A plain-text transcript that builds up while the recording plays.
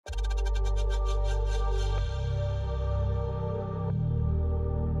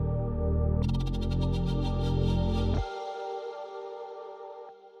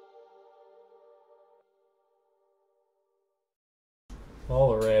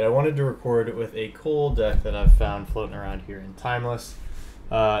Alright, I wanted to record with a cool deck that I've found floating around here in Timeless.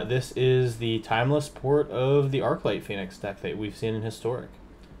 This is the Timeless port of the Arclight Phoenix deck that we've seen in Historic.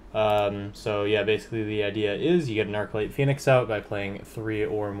 So yeah, basically the idea is you get an Arclight Phoenix out by playing 3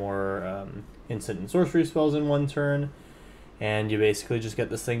 or more instant and sorcery spells in one turn, and you basically just get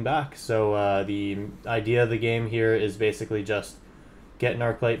this thing back. So the idea of the game here is basically just get an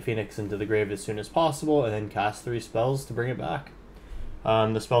Arclight Phoenix into the grave as soon as possible, and then cast 3 spells to bring it back.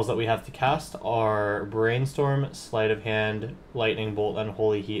 The spells that we have to cast are Brainstorm, Sleight of Hand, Lightning Bolt,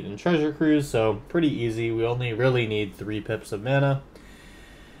 Unholy Heat, and Treasure Cruise, so pretty easy. We only really need 3 pips of mana,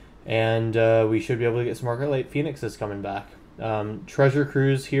 and we should be able to get some Arclight Phoenixes coming back. Treasure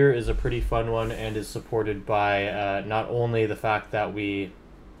Cruise here is a pretty fun one and is supported by not only the fact that we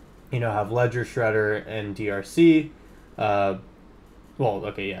have Ledger Shredder and DRC. Well,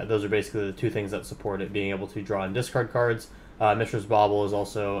 okay, yeah, those are basically the 2 things that support it, being able to draw and discard cards. Mishra's Bauble is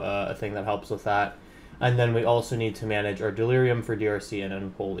also a thing that helps with that. And then we also need to manage our Delirium for DRC and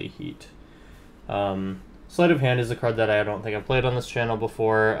Unholy Heat. Sleight of Hand is a card that I don't think I've played on this channel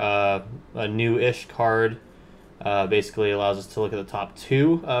before. A new-ish card. Basically allows us to look at the top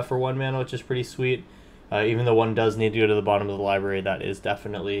 2 for 1 mana, which is pretty sweet. Even though one does need to go to the bottom of the library, that is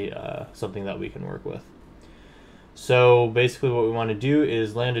definitely something that we can work with. So basically what we want to do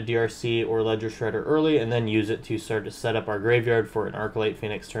is land a DRC or Ledger Shredder early and then use it to start to set up our graveyard for an Arclight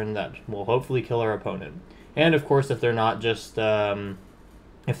Phoenix turn that will hopefully kill our opponent. And of course, if they're not able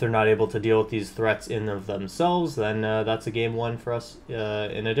to deal with these threats in of themselves, then that's a game 1 for us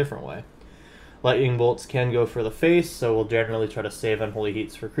in a different way. Lightning Bolts can go for the face, so we'll generally try to save Unholy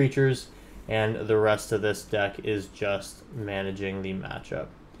Heats for creatures, and the rest of this deck is just managing the matchup.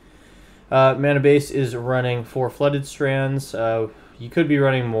 Mana base is running 4 Flooded Strands. You could be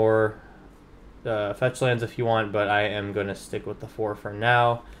running more fetch lands if you want, but I am going to stick with the 4 for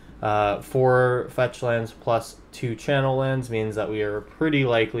now. 4 fetch lands plus 2 channel lands means that we are pretty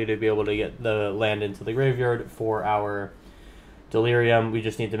likely to be able to get the land into the graveyard for our Delirium. We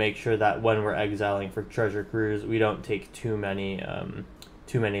just need to make sure that when we're exiling for Treasure Cruise, we don't take too many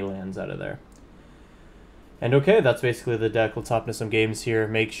lands out of there. And okay, that's basically the deck. Let's hop into some games here.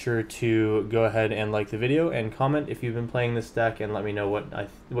 Make sure to go ahead and like the video and comment if you've been playing this deck, and let me know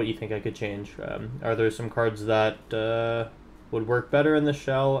what you think I could change. Are there some cards that would work better in the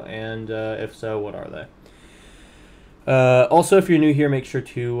shell, and if so, what are they? Also, if you're new here, make sure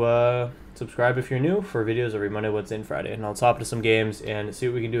to subscribe if you're new for videos every Monday, Wednesday, and Friday. And I'll hop into some games and see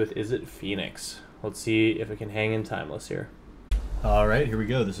what we can do with Izzet Phoenix. Let's see if it can hang in Timeless here. Alright, here we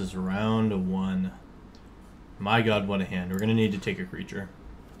go. This is round 1. My god, what a hand. We're going to need to take a creature.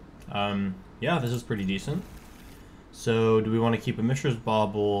 Yeah, this is pretty decent. So, do we want to keep a Mishra's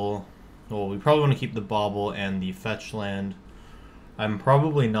Bauble? Well, we probably want to keep the Bauble and the fetch land. I'm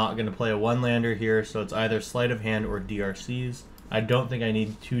probably not going to play a 1-lander here, so it's either Sleight of Hand or DRCs. I don't think I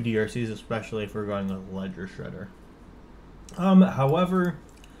need 2 DRCs, especially if we're going with Ledger Shredder. However,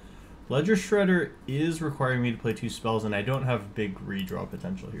 Ledger Shredder is requiring me to play 2 spells, and I don't have big redraw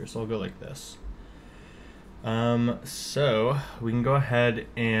potential here, so I'll go like this. So we can go ahead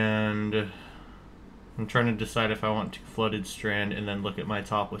and I'm trying to decide if I want to Flooded Strand and then look at my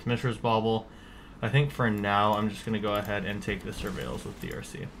top with Mishra's Bauble. I think for now I'm just going to go ahead and take the Surveils with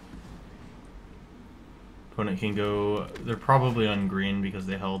DRC. Opponent can go, they're probably on green because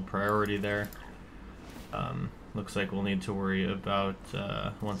they held priority there. Looks like we'll need to worry about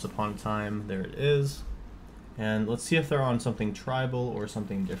Once Upon a Time. There it is. And let's see if they're on something tribal or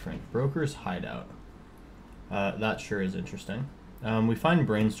something different. Broker's Hideout. That sure is interesting. We find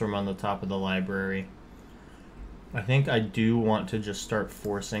Brainstorm on the top of the library. I think I do want to just start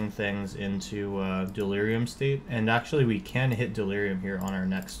forcing things into Delirium state. And actually we can hit Delirium here on our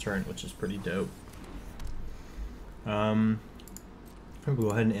next turn, which is pretty dope. We'll go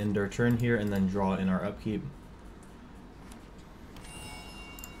ahead and end our turn here and then draw in our upkeep.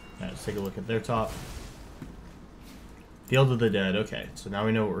 Alright, let's take a look at their top. Field of the Dead. Okay, so now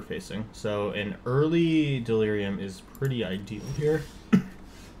we know what we're facing. So an early Delirium is pretty ideal here.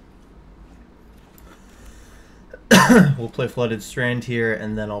 We'll play Flooded Strand here,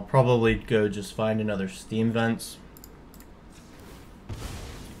 and then I'll probably go just find another Steam Vents.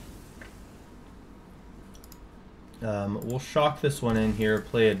 We'll shock this one in here,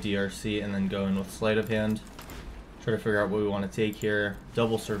 play a DRC, and then go in with Sleight of Hand. Try to figure out what we want to take here.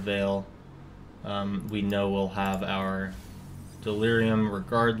 Double Surveil. We know we'll have our Delirium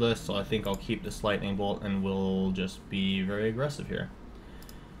regardless, so I think I'll keep this Lightning Bolt and we'll just be very aggressive here.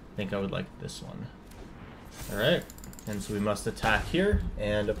 I think I would like this one. Alright, and so we must attack here,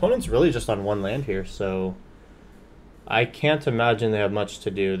 and opponent's really just on 1 land here, so I can't imagine they have much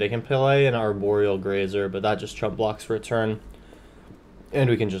to do. They can play an Arboreal Grazer, but that just chump blocks for a turn. And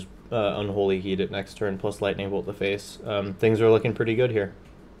we can just Unholy Heat it next turn, plus Lightning Bolt the face. Things are looking pretty good here.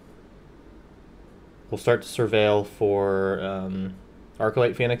 We'll start to surveil for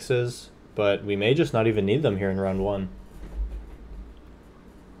Arclight Phoenixes, but we may just not even need them here in round 1.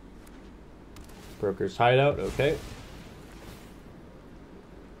 Broker's Hideout, okay.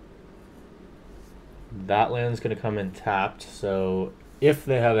 That land's going to come in tapped, so if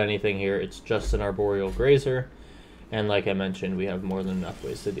they have anything here, it's just an Arboreal Grazer. And like I mentioned, we have more than enough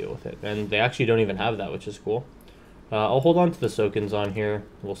ways to deal with it. And they actually don't even have that, which is cool. I'll hold on to the Sokens on here.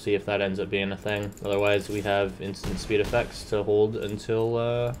 We'll see if that ends up being a thing. Otherwise, we have instant speed effects to hold until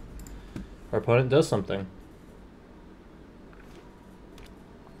our opponent does something.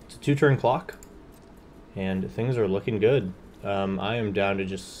 It's a 2-turn clock, and things are looking good. I am down to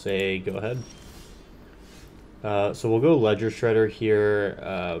just say go ahead. So we'll go Ledger Shredder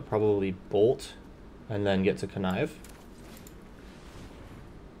here, probably Bolt, and then get to Connive.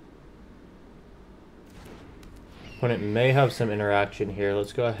 Opponent may have some interaction here.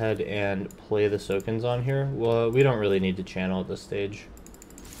 Let's go ahead and play the Sokens on here. Well, we don't really need to channel at this stage.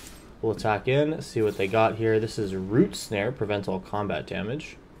 We'll attack in, see what they got here. This is Root Snare, prevents all combat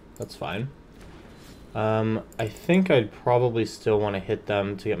damage. That's fine. I think I'd probably still want to hit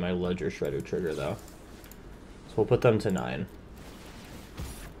them to get my Ledger Shredder trigger, though. So we'll put them to 9.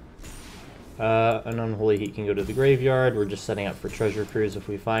 An Unholy Heat can go to the graveyard. We're just setting up for Treasure Cruise if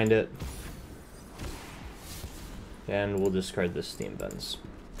we find it. And we'll discard this Steam Vents.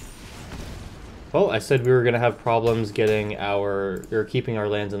 Well, I said we were going to have problems getting keeping our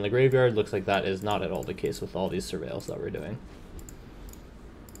lands in the graveyard. Looks like that is not at all the case with all these surveils that we're doing.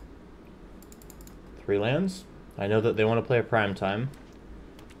 3 lands. I know that they want to play a Prime Time.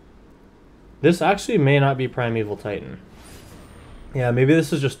 This actually may not be Primeval Titan. Yeah, maybe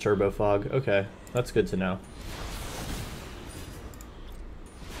this is just Turbo Fog. Okay, that's good to know.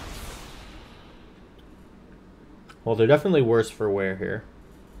 Well, they're definitely worse for wear here.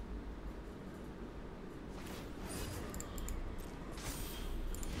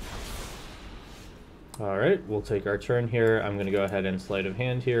 Alright, we'll take our turn here. I'm going to go ahead and sleight of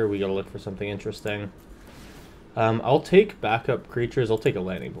hand here. We got to look for something interesting. I'll take backup creatures. I'll take a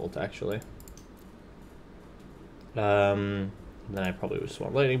Lightning Bolt, actually. Then I probably would just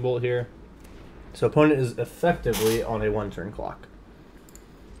want Lightning Bolt here. So opponent is effectively on a 1-turn clock.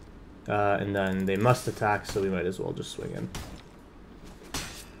 And then they must attack, so we might as well just swing in.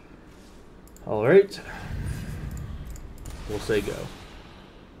 Alright. We'll say go.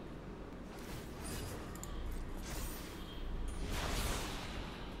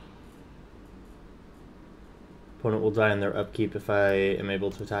 Opponent will die in their upkeep if I am able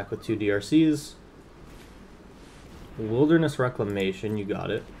to attack with 2 DRCs. Wilderness Reclamation, you got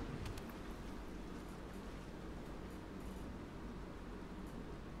it.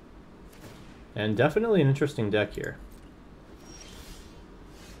 And definitely an interesting deck here.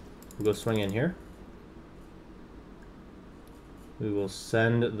 We'll go swing in here. We will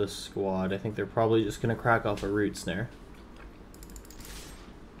send the squad. I think they're probably just going to crack off a Root Snare.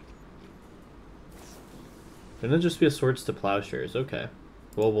 Gonna just be a Swords to Plowshares. Okay.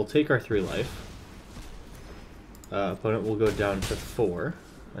 Well, we'll take our 3 life. Opponent will go down to 4.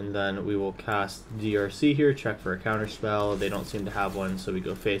 And then we will cast DRC here, check for a counterspell. They don't seem to have one, so we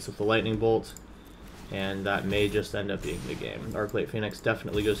go face with the Lightning Bolt. And that may just end up being the game. Arclight Phoenix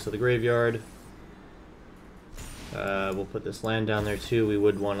definitely goes to the graveyard. We'll put this land down there too. We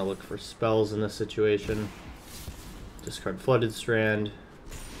would want to look for spells in this situation. Discard Flooded Strand.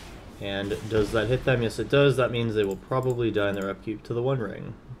 And does that hit them? Yes, it does. That means they will probably die in their upkeep to the One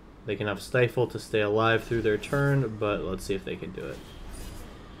Ring. They can have Stifle to stay alive through their turn, but let's see if they can do it.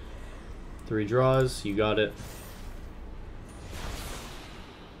 3 draws, you got it.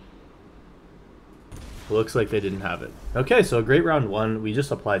 Looks like they didn't have it. Okay, so a great round 1. We just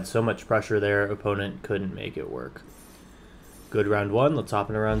applied so much pressure there, opponent couldn't make it work. Good round 1, let's hop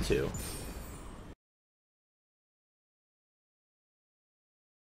into round 2.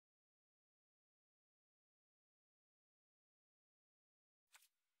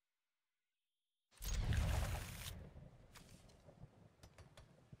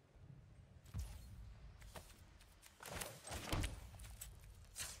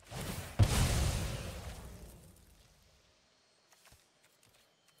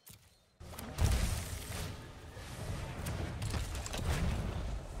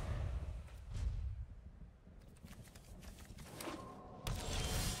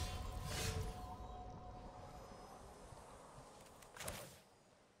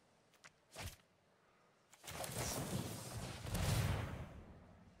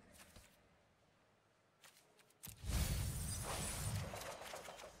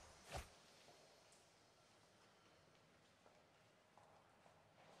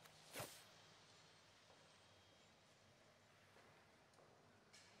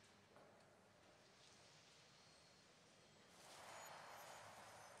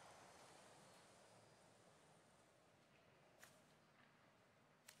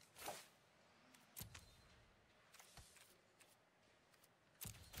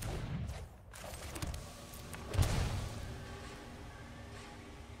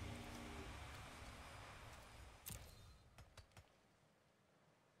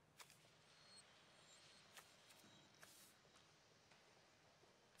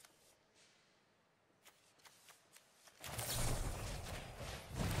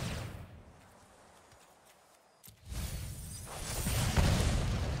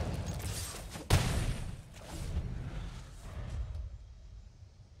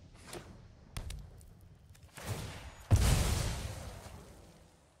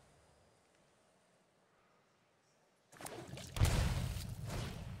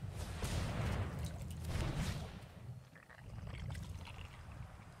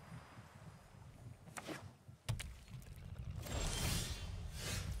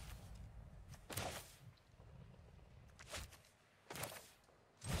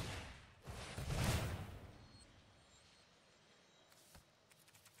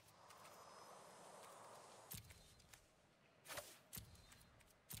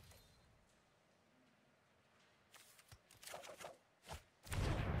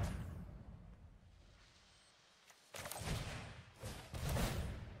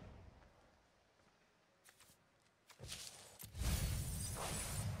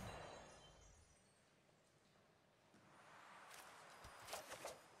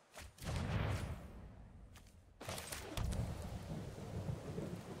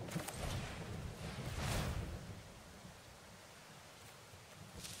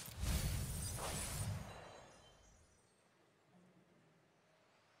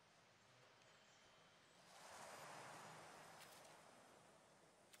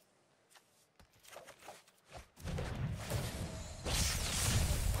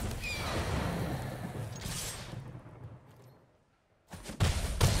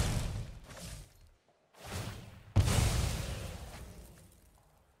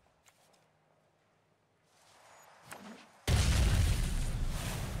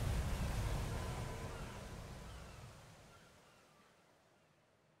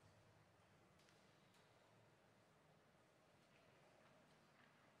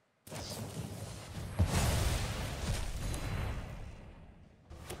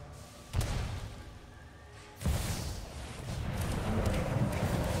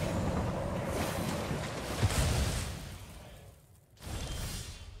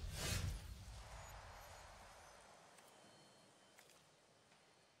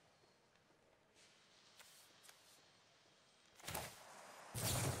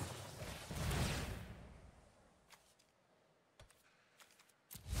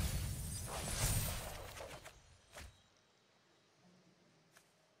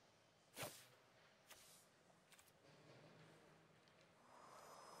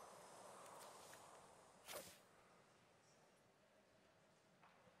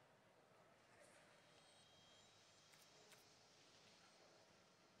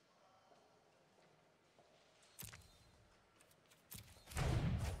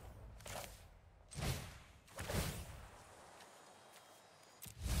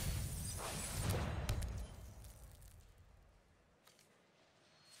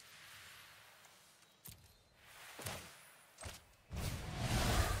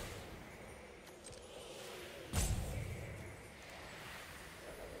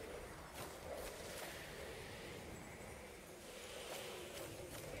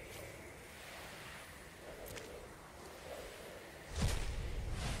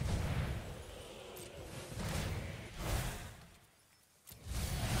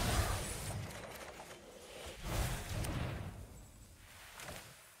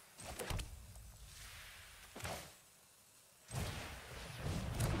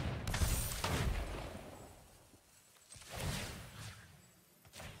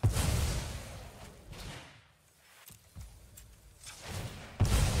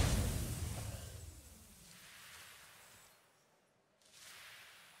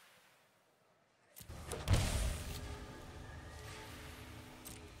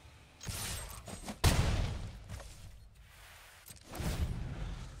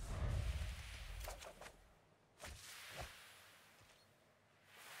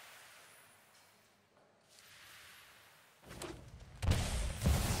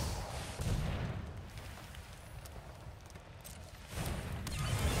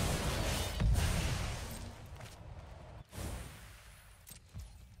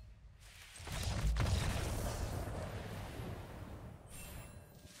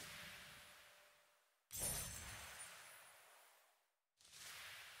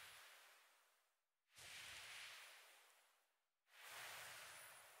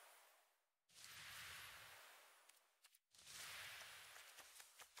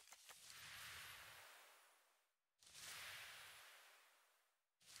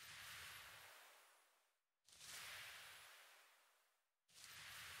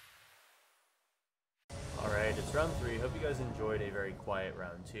 It's round 3. Hope you guys enjoyed a very quiet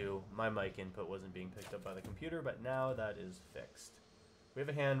round 2. My mic input wasn't being picked up by the computer, but now that is fixed. We have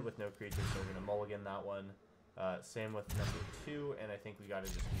a hand with no creatures, so we're going to mulligan that one. Same with number 2, and I think we got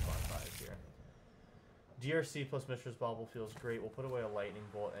to just keep on 5 here. DRC plus Mishra's Bauble feels great. We'll put away a Lightning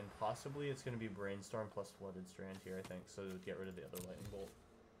Bolt, and possibly it's going to be Brainstorm plus Flooded Strand here, I think, so to get rid of the other Lightning Bolt.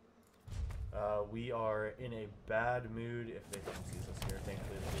 We are in a bad mood if they fancies us here.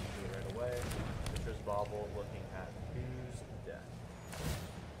 Thankfully, they didn't do it right away. Mishra's Bauble looking at who's death.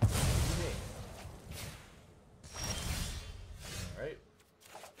 Me. Alright.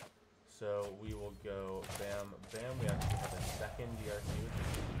 So we will go bam, bam. We actually have a second DRC, which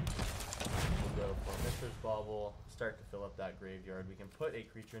is we'll go for Mishra's Bauble, start to fill up that graveyard. We can put a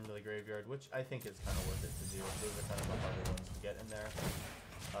creature into the graveyard, which I think is kind of worth it to do. Those are kind of the harder ones to get in there.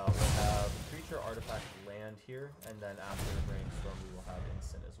 We'll have creature, artifact, land here, and then after the Brainstorm we will have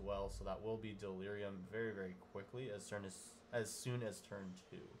instant as well. So that will be Delirium very, very quickly as soon as turn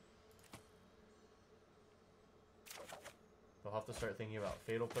 2. I'll have to start thinking about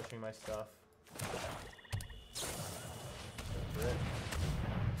Fatal pushing my stuff. That's it.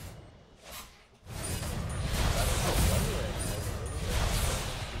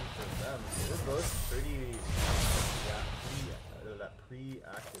 We're both pretty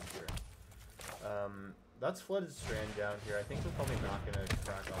pre-active here. That's Flooded Strand down here. I think we're probably not going to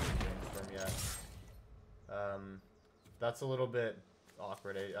crack on the Brainstorm yet. That's a little bit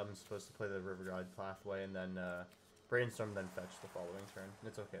awkward. I'm supposed to play the Riverguide Pathway and then Brainstorm, then fetch the following turn.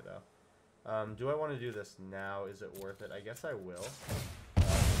 It's okay though. Do I want to do this now? Is it worth it? I guess I will.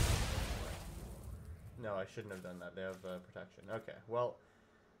 No, I shouldn't have done that. They have protection. Okay, well,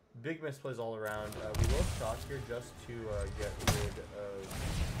 big misplays all around. We will shock here just to get rid of...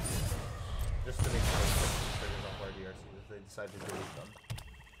 just to make sure that triggers off our DRC if they decide to delete them.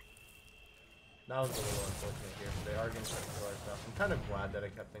 That was a little unfortunate here, but they are going to try to kill our stuff. I'm kind of glad that I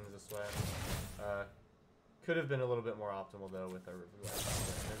kept things this way. Could have been a little bit more optimal, though, with our Riverguide.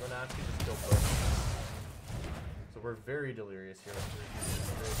 They're going to actually just kill both. So we're very delirious here.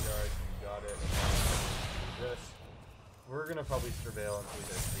 Graveyard, you got it. Do this. We're going to probably surveil until we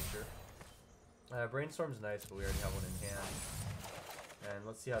get a creature. Brainstorm's nice, but we already have one in hand. And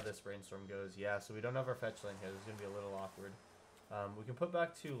let's see how this Brainstorm goes. Yeah, so we don't have our fetch land here. This is going to be a little awkward. We can put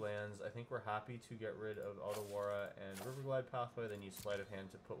back 2 lands. I think we're happy to get rid of Otawara and Riverglide Pathway, then use Sleight of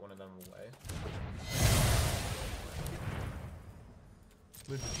Hand to put one of them away.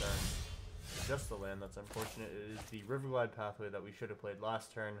 Good turn. Just the land that's unfortunate. It is the Riverglide Pathway that we should have played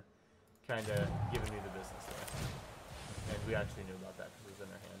last turn, kind of giving me the business there. And we actually knew about that because it was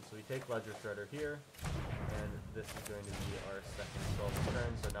in our hand. So we take Ledger Shredder here, and this is going to be our second 12th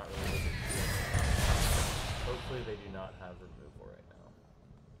turn, so not really looking to do. Hopefully they do not have removal right now.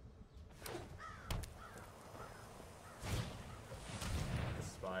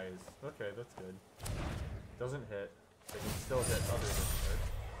 Despise. Okay, that's good. Doesn't hit. They can still hit other discards.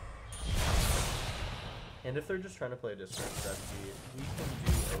 And if they're just trying to play a discard strategy, we can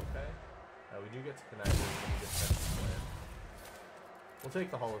do okay. We do get to connect with and we get to play. We'll take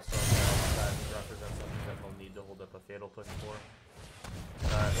the Hollow Stone now. That represents something that we'll need to hold up a Fatal push for.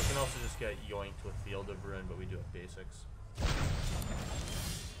 We can also just get yoinked with Field of Ruin, but we do have basics.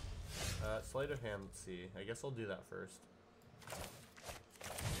 Sleight of Hand, let's see. I guess I'll do that first.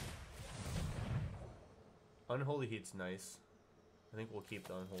 Unholy Heat's nice. I think we'll keep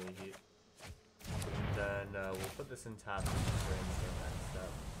the Unholy Heat. Then we'll put this in tap and Brainstorm next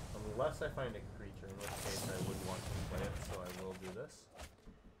step. Unless I find a creature, in which case I would want to play it, so I will do this.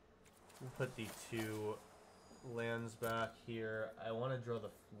 We'll put the 2 lands back here. I want to draw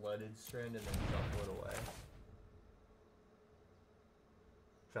the Flooded Strand and then shuffle it away.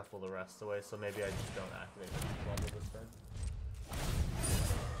 Shuffle the rest away, so maybe I just don't activate the Bubble this turn.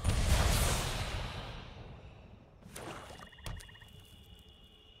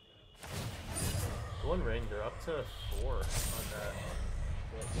 One Ranger, up to 4 on that.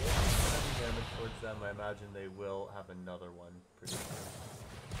 Well, heavy damage towards them. I imagine they will have another one pretty soon.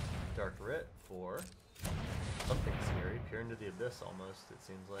 Dark Writ for something scary. Peer into the Abyss almost, it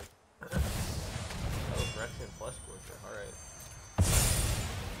seems like. Oh, Phyrexian Flesh Scorcher. Alright.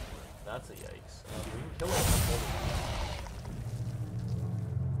 That's a yikes. We can kill it.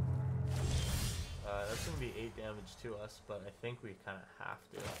 That's going to be 8 damage to us, but I think we kind of have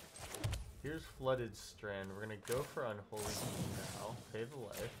to. Here's Flooded Strand. We're going to go for Unholy Heat now. Pay the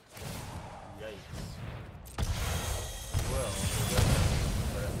life. Yikes. Well,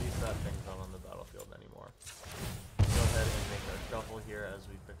 but at least that thing's not on the battlefield anymore. Go ahead and make our shuffle here as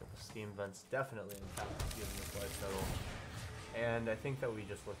we pick up a Steam Vents. Definitely in cap, given this life total. And I think that we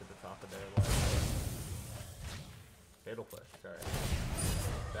just look at the top of their life. Fatal Push. Alright.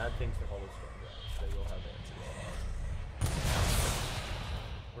 Bad things for Hollow Storm Giants. They will have answers.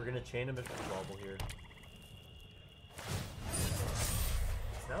 We're gonna chain a Mission Wobble here.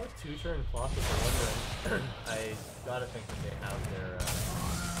 It's now a 2-turn clock with the Wondering. I gotta think that they have their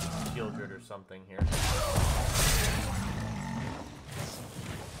Shieldred or something here.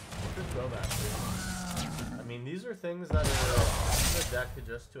 Good throw master. I mean, these are things that are in the deck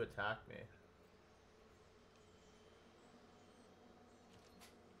just to attack me.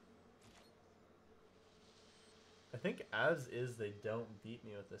 I think as is, they don't beat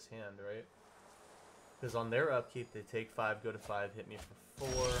me with this hand, right? Because on their upkeep, they take 5, go to 5, hit me for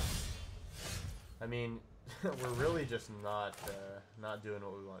 4. I mean, we're really just not doing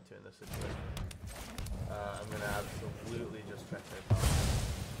what we want to in this situation. I'm going to absolutely just check their top deck.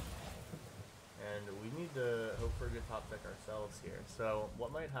 And we need to hope for a good top deck ourselves here. So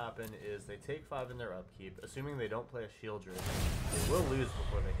what might happen is they take 5 in their upkeep, assuming they don't play a Shieldred. They will lose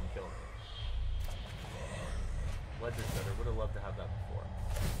before they can kill me. Ledger Shredder, would have loved to have that before.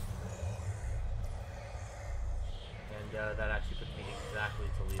 And that actually puts me exactly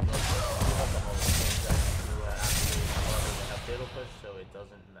to lead. However, they have Fatal Push, so it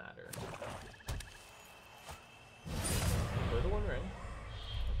doesn't matter. Play the One Ring.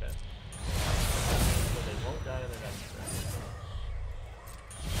 Okay. So they won't die in their next turn.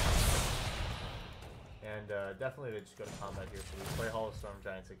 And definitely they just go to combat here, so we play Hollow Storm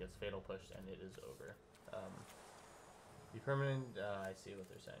Giants, it gets Fatal Pushed, and it is over. The permanent, I see what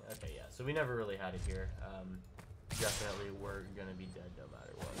they're saying. Okay, yeah, so we never really had it here. Definitely we're going to be dead no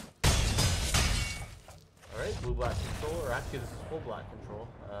matter what. Alright, blue-black control, or actually this is full-black control.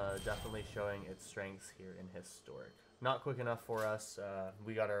 Definitely showing its strengths here in Historic. Not quick enough for us.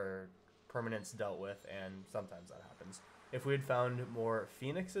 We got our permanents dealt with, and sometimes that happens. If we had found more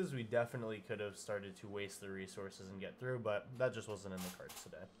Phoenixes, we definitely could have started to waste the resources and get through, but that just wasn't in the cards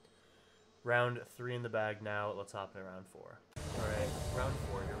today. Round 3 in the bag now. Let's hop into round 4. Alright, round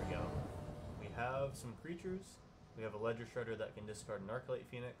 4, here we go. We have some creatures. We have a Ledger Shredder that can discard an Arclight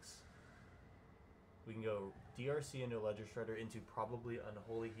Phoenix. We can go DRC into a Ledger Shredder into probably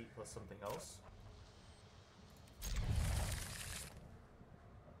Unholy Heat plus something else.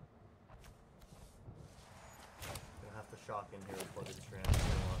 Gonna have to shock in here with Flooded Strand.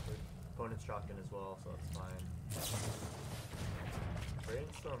 Opponent's shock in as well, so that's fine.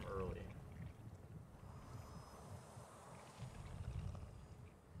 Brainstorm early.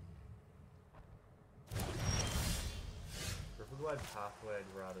 Riverglide Pathway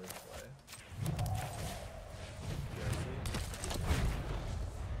I'd rather play.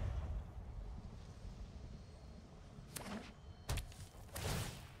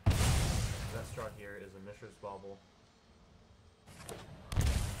 Best draw here is a Mishra's Bauble.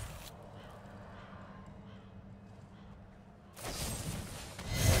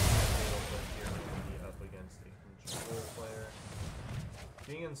 Up against a control player.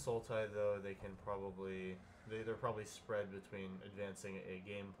 Being in Sultai, though, they can probably they're probably spread between advancing a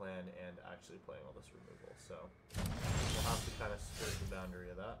game plan and actually playing all this removal. So we'll have to kind of skirt the boundary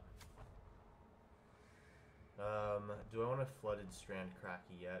of that. Do I want a Flooded Strand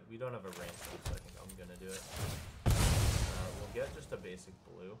Cracky yet? We don't have a Rainstorm, so I think I'm gonna do it. We'll get just a basic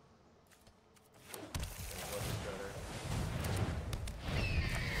blue.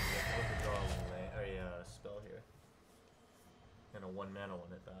 Spell here. And a 1-mana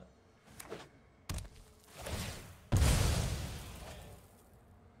one at that.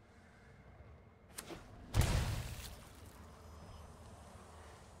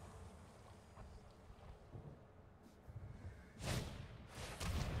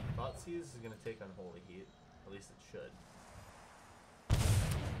 Thoughtseize is going to take Unholy Heat. At least it should.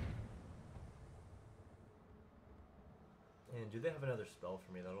 And do they have another spell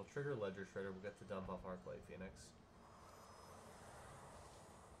for me that'll trigger Ledger Shredder? We'll get to dump off Arclight Phoenix.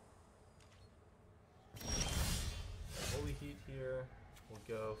 Holy Heat here. We'll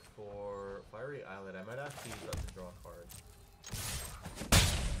go for Fiery Islet. I might actually use that to draw a card.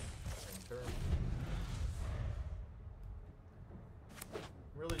 End turn.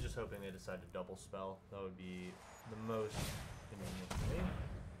 I'm really just hoping they decide to double spell. That would be the most convenient for me.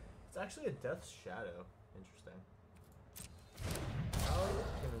 It's actually a Death's Shadow. Interesting. How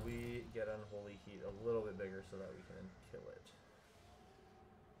can we get Unholy Heat a little bit bigger so that we can kill it?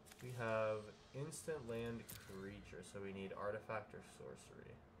 We have instant land creature, so we need artifact or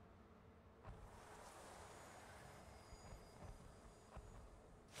sorcery.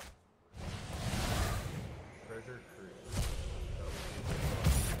 Treasure Cruise.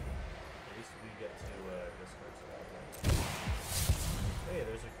 At least we get to discard something. Hey,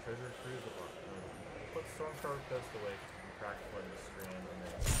 there's a Treasure Cruise along. Put Stormcart Coast away from crack flooded strand, and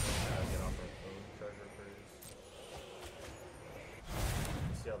then get off our own treasure cruise.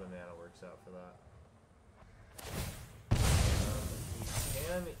 Let's see how the mana works out for that. We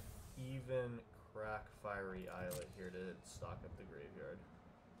can even crack Fiery Islet here to stock up the graveyard.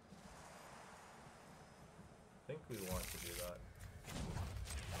 I think we want to do that.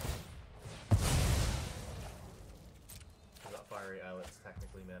 That Fiery Islet's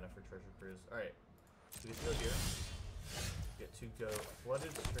technically mana for Treasure Cruise. Alright, so we get to go here. We get to go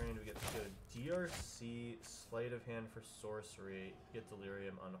Flooded Strand, we get to go DRC, Sleight of Hand for Sorcery, get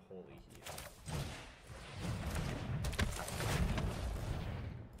Delirium, Unholy Heat.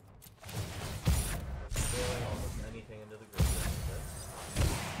 We're scaling almost anything into the graveyard with this.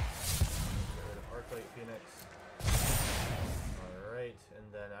 Get rid of Arclight Phoenix. Alright, and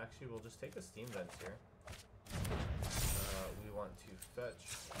then actually we'll just take a Steam Vents here. We want to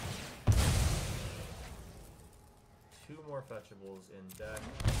fetch 2 more fetchables in deck,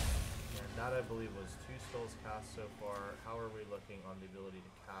 and that I believe was 2 spells cast so far. How are we looking on the ability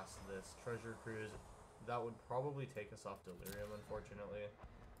to cast this Treasure Cruise? That would probably take us off Delirium, unfortunately.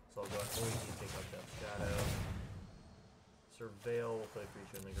 So I'll go ahead and take out Death Shadow. Surveil, we'll play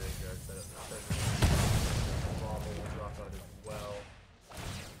creature in the graveyard, set up the Treasure Cruise. Bauble will drop out as well.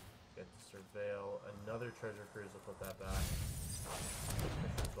 Get to Surveil. Another Treasure Cruise, will put that back.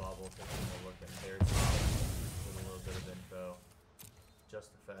 Bauble, taking a look at their top with a little bit of info.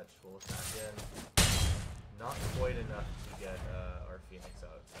 Just a fetch, we'll attack in. Not quite enough to get our Phoenix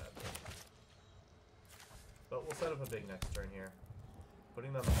out, sadly. But we'll set up a big next turn here.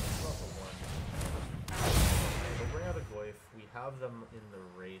 Putting them up for 1. We'll bring out a Goyf. We have them in the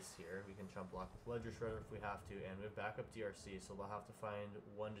race here. We can chump block with Ledger Shredder if we have to, and we have backup DRC, so they'll have to find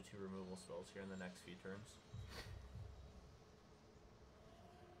 1 to 2 removal spells here in the next few turns.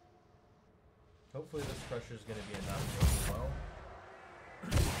 Hopefully this pressure is going to be enough as well.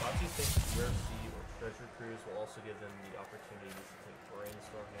 Bocce's taking DRC or Treasure Cruise will also give them the opportunity to take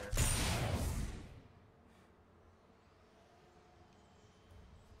Brainstorm here.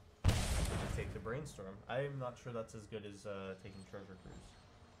 Take the Brainstorm. I'm not sure that's as good as taking Treasure Cruise.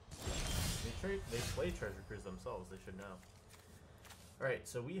 They play Treasure Cruise themselves, they should know. Alright,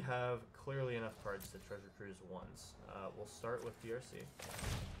 so we have clearly enough cards to Treasure Cruise once. We'll start with DRC.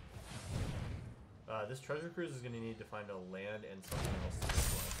 This Treasure Cruise is going to need to find a land and something else to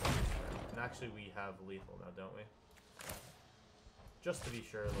destroy. And actually we have lethal now, don't we? Just to be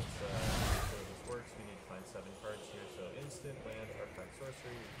sure, let's make sure this works. We need to find 7 cards here. So instant, land, artifact,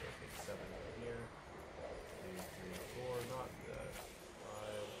 sorcery. We go take 7 right here. 2, 3, 4, not good.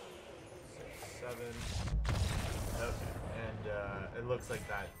 5, 6, 7. Okay, and it looks like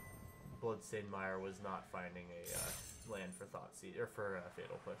that Bloodstained Mire was not finding a land for Thoughtseize or for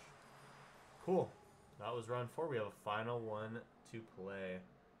Fatal Push. Cool. That was round 4. We have a final one to play.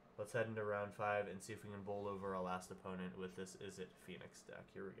 Let's head into round 5 and see if we can bowl over our last opponent with this Izzet Phoenix deck.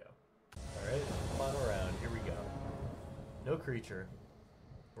 Here we go. Alright, final round. Here we go. No creature.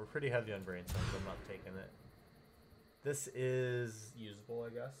 We're pretty heavy on Brainstorm, so I'm not taking it. This is usable,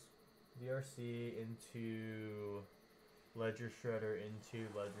 I guess. DRC into Ledger Shredder into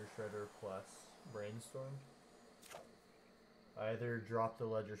Ledger Shredder plus Brainstorm. Either drop the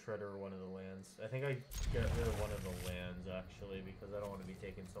Ledger Shredder or one of the lands. I think I get rid of one of the lands, actually, because I don't want to be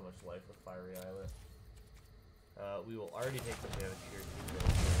taking so much life with Fiery Islet. We will already take the damage here.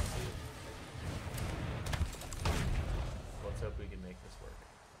 Let's hope we can make this work.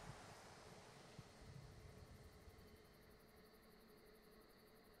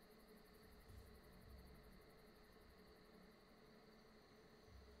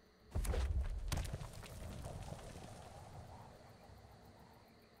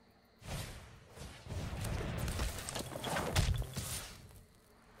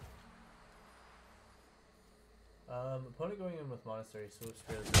 Opponent going in with Monastery Swift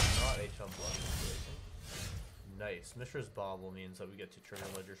Spear is not a chump block situation. Nice. Mishra's Bauble means that we get to trigger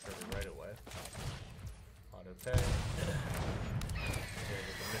Ledger Shredder right away. Auto pay. Here,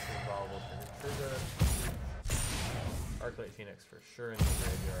 get the Mishra's Bauble for the trigger. Arclight Phoenix for sure in the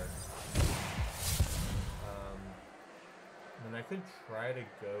graveyard. Then I could try to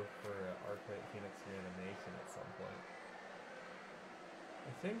go for Arclight Phoenix reanimation at some point. I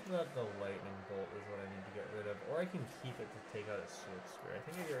think that the Lightning Bolt is what I need to get rid of, or I can keep it to take out a Swift Spear. I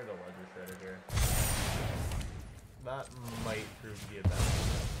think I get rid of Ledger Shredder here. That might prove to be a bad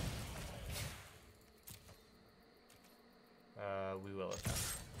idea. We will attack.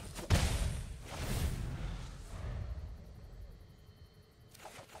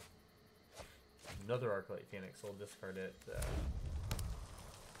 Another Arclight Phoenix, so we'll discard it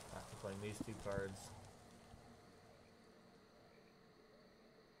after playing these 2 cards.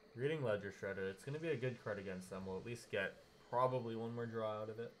 Reading Ledger Shredder. It's going to be a good card against them. We'll at least get probably one more draw out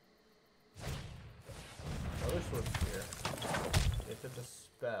of it. Another Swift Spear. If it's a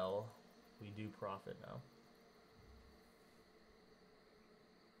spell, we do profit now.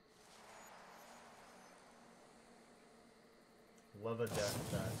 Love a deck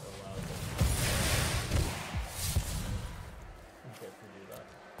that allows us to do that.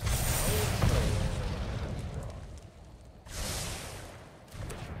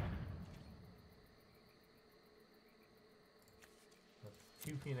 That's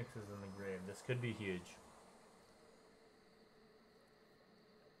 2 Phoenixes in the grave. This could be huge.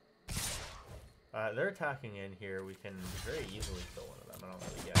 They're attacking in here. We can very easily kill one of them. I don't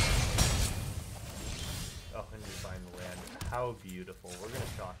really get it. Oh, and we find the land. How beautiful. We're going to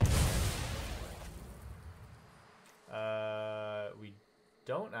shock it. We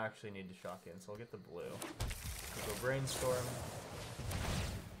don't actually need to shock in, so we'll get the blue. We'll go Brainstorm.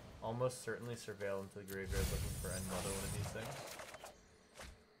 Almost certainly Surveil into the graveyard looking for another one of these things.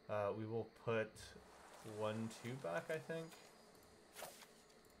 We will put 1/2 back, I think.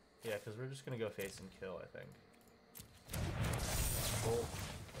 Yeah, because we're just going to go face and kill, I think. Cool.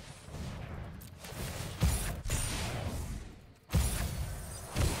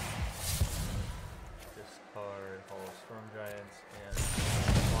 Discard Hollow Storm Giants, and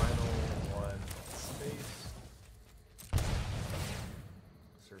final one space.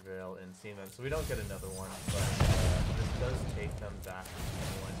 Surveil and Seaman. So we don't get another one, but this does take them back to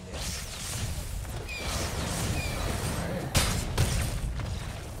 1 hit.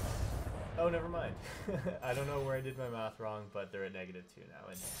 Oh, never mind. I don't know where I did my math wrong, but they're at -2 now.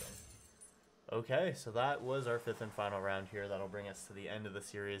 Interesting. Okay, so that was our 5th and final round here. That'll bring us to the end of the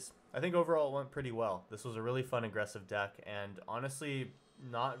series. I think overall it went pretty well. This was a really fun, aggressive deck, and honestly,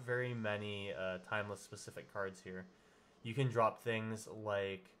 not very many timeless specific cards here. You can drop things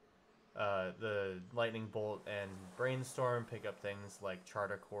like the Lightning Bolt and Brainstorm, pick up things like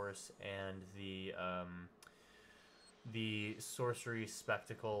Charter Course and the Sorcery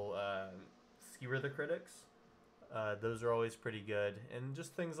Spectacle Skewer the Critics. Those are always pretty good, and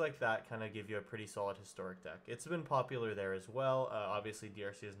just things like that kind of give you a pretty solid historic deck. It's been popular there as well. Obviously,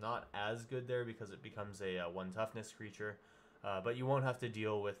 DRC is not as good there because it becomes a 1 toughness creature, but you won't have to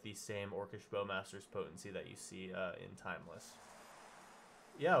deal with the same Orcish Bowmaster's potency that you see in Timeless.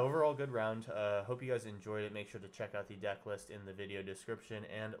 Yeah, overall good round. Hope you guys enjoyed it. Make sure to check out the deck list in the video description,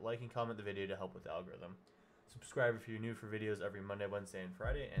 and like and comment the video to help with the algorithm. Subscribe if you're new for videos every Monday, Wednesday, and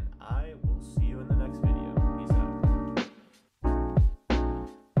Friday, and I will see you in the next video.